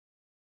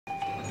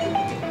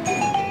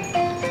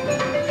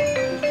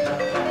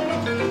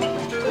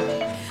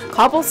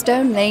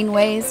Cobblestone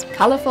laneways,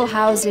 colourful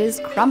houses,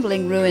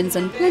 crumbling ruins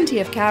and plenty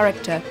of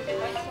character.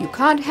 You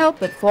can't help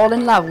but fall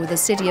in love with the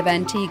city of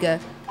Antigua,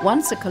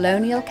 once a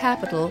colonial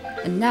capital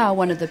and now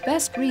one of the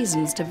best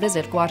reasons to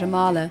visit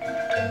Guatemala.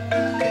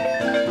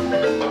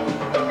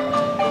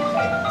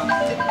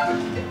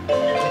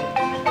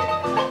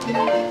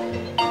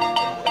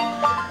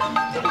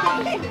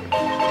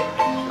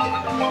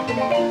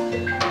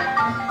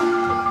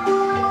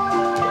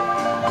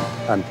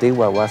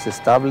 Antigua was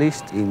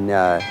established in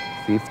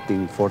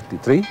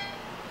 1543,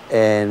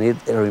 and it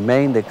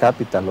remained the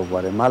capital of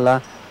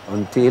Guatemala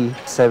until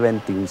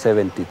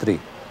 1773.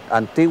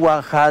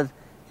 Antigua had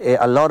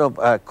a lot of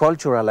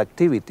cultural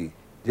activity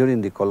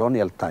during the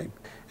colonial time,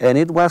 and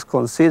it was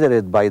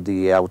considered by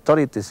the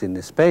authorities in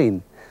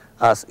Spain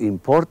as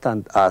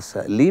important as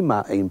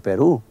Lima in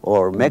Peru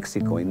or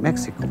Mexico in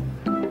Mexico.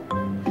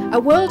 A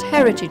World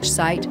Heritage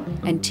Site,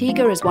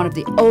 Antigua is one of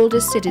the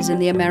oldest cities in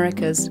the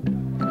Americas.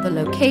 The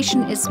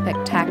location is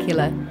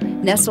spectacular,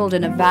 nestled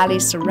in a valley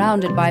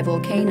surrounded by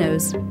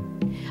volcanoes.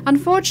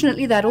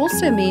 Unfortunately, that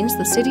also means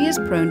the city is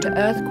prone to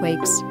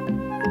earthquakes.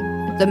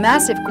 The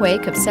massive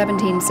quake of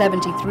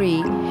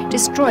 1773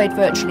 destroyed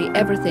virtually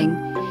everything,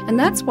 and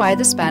that's why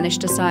the Spanish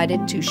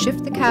decided to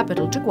shift the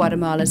capital to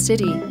Guatemala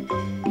City.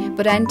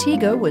 But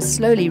Antigua was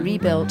slowly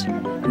rebuilt,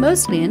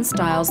 mostly in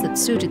styles that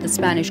suited the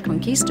Spanish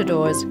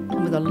conquistadors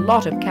and with a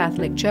lot of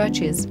Catholic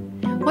churches,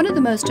 one of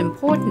the most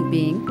important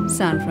being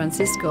San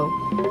Francisco.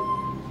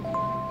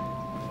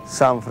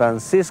 San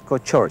Francisco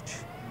Church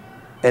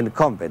and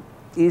Convent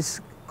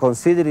is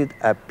considered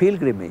a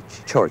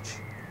pilgrimage church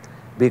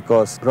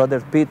because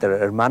Brother Peter,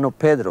 Hermano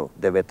Pedro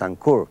de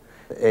Betancourt,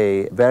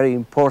 a very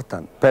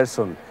important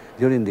person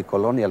during the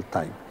colonial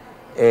time,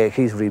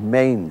 his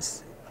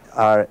remains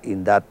are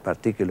in that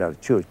particular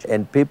church,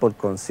 and people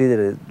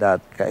consider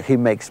that he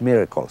makes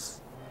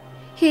miracles.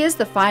 Here's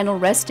the final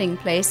resting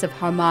place of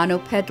Hermano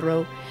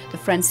Pedro, the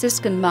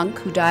Franciscan monk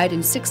who died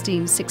in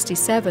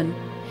 1667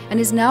 and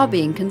is now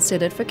being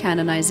considered for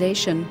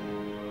canonization.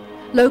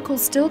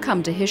 Locals still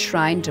come to his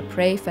shrine to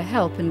pray for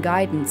help and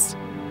guidance.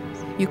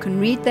 You can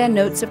read their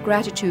notes of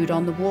gratitude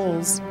on the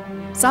walls,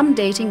 some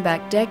dating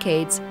back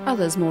decades,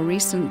 others more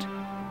recent.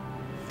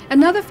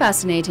 Another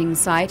fascinating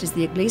site is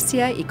the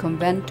Iglesia y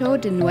Convento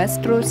de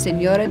Nuestra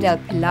Señora del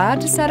Pilar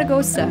de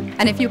Zaragoza.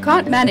 And if you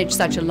can't manage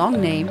such a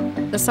long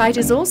name, the site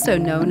is also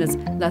known as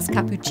Las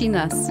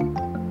Capuchinas.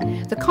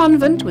 The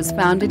convent was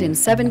founded in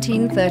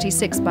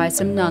 1736 by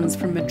some nuns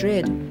from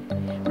Madrid.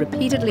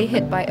 Repeatedly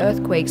hit by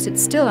earthquakes,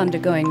 it's still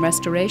undergoing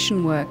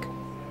restoration work.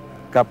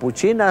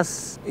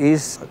 Capuchinas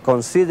is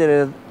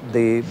considered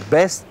the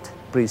best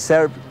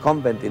preserved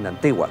convent in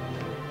Antigua.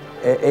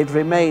 It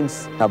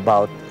remains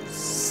about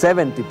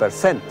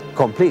 70%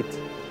 complete.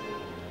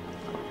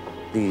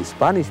 The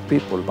Spanish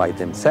people by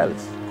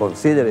themselves,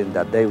 considering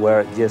that they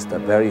were just a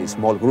very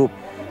small group,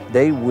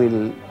 they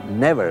will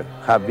never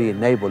have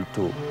been able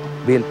to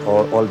build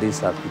all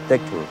this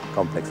architectural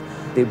complex.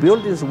 The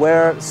buildings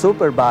were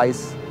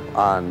supervised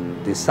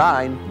and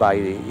designed by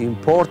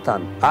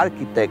important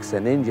architects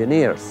and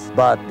engineers,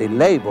 but the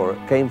labor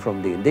came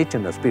from the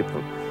indigenous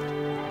people.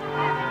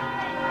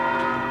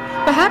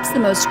 Perhaps the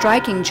most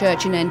striking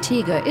church in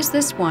Antigua is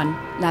this one,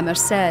 La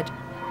Merced.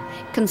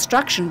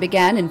 Construction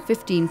began in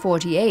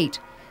 1548,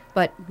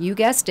 but you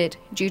guessed it,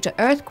 due to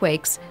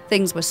earthquakes,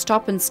 things were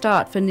stop and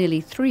start for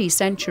nearly 3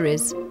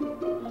 centuries.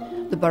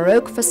 The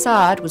Baroque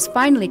facade was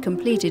finally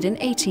completed in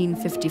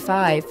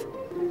 1855.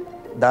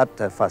 That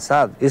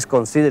facade is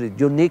considered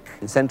unique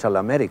in Central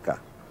America.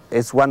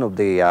 It's one of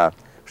the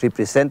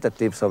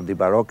representatives of the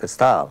Baroque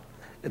style,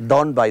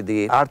 done by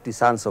the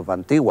artisans of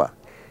Antigua.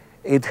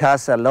 It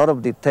has a lot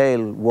of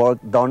detailed work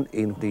done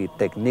in the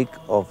technique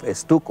of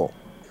stucco.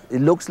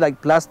 It looks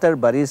like plaster,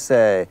 but it's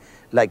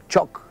like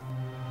chalk.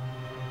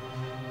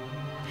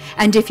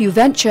 And if you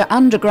venture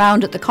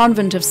underground at the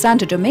convent of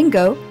Santo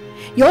Domingo,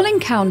 you'll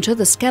encounter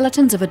the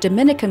skeletons of a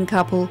Dominican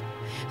couple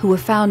who were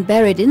found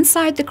buried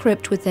inside the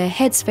crypt with their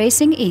heads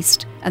facing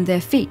east and their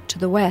feet to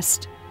the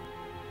west.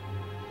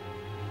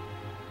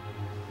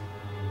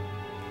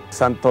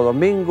 Santo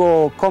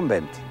Domingo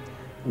Convent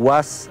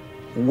was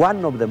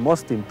one of the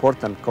most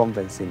important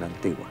convents in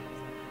Antigua,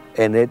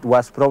 and it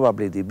was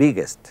probably the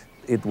biggest.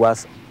 It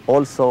was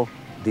also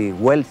the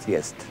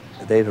wealthiest.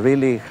 They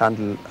really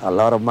handled a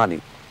lot of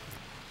money.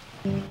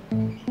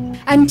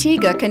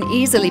 Antigua can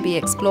easily be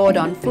explored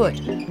on foot.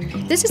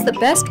 This is the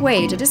best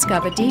way to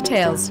discover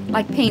details,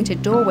 like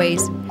painted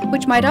doorways,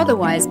 which might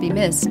otherwise be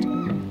missed.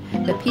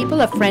 The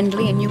people are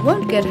friendly and you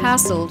won't get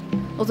hassled,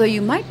 although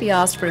you might be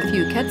asked for a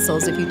few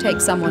quetzals if you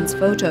take someone's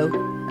photo.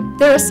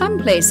 There are some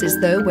places,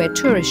 though, where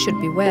tourists should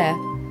beware.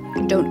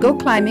 Don't go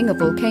climbing a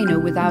volcano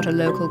without a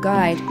local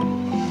guide.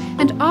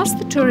 And ask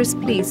the tourist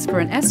police for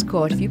an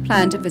escort if you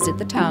plan to visit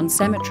the town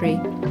cemetery.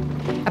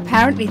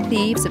 Apparently,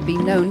 thieves have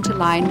been known to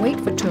lie in wait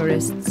for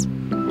tourists.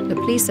 The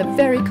police are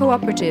very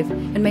cooperative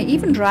and may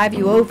even drive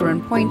you over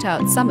and point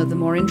out some of the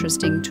more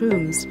interesting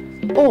tombs,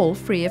 all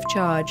free of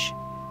charge.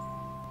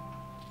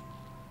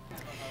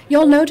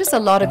 You'll notice a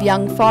lot of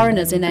young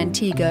foreigners in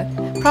Antigua,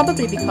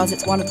 probably because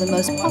it's one of the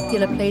most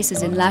popular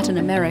places in Latin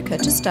America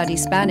to study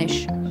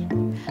Spanish.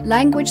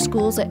 Language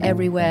schools are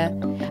everywhere,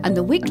 and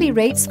the weekly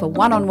rates for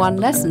one-on-one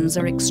lessons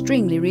are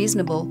extremely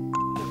reasonable.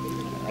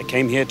 I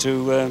came here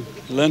to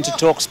learn to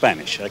talk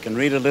Spanish. I can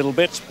read a little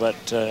bit,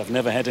 but I've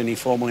never had any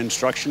formal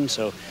instruction,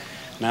 so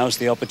now's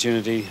the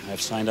opportunity. I've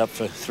signed up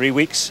for 3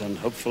 weeks, and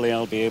hopefully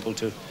I'll be able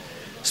to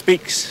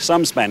speak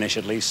some Spanish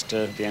at least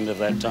at the end of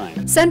that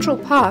time. Central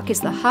Park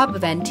is the hub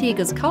of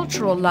Antigua's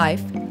cultural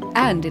life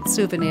and its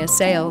souvenir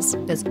sales.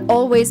 There's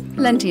always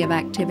plenty of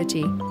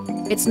activity.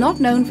 It's not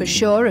known for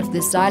sure if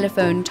this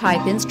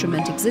xylophone-type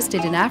instrument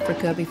existed in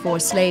Africa before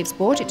slaves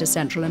brought it to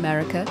Central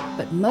America,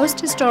 but most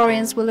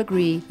historians will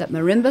agree that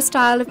marimba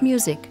style of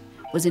music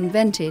was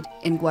invented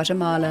in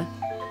Guatemala.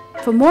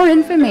 For more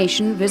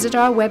information, visit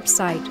our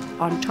website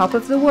on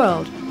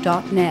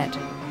topoftheworld.net.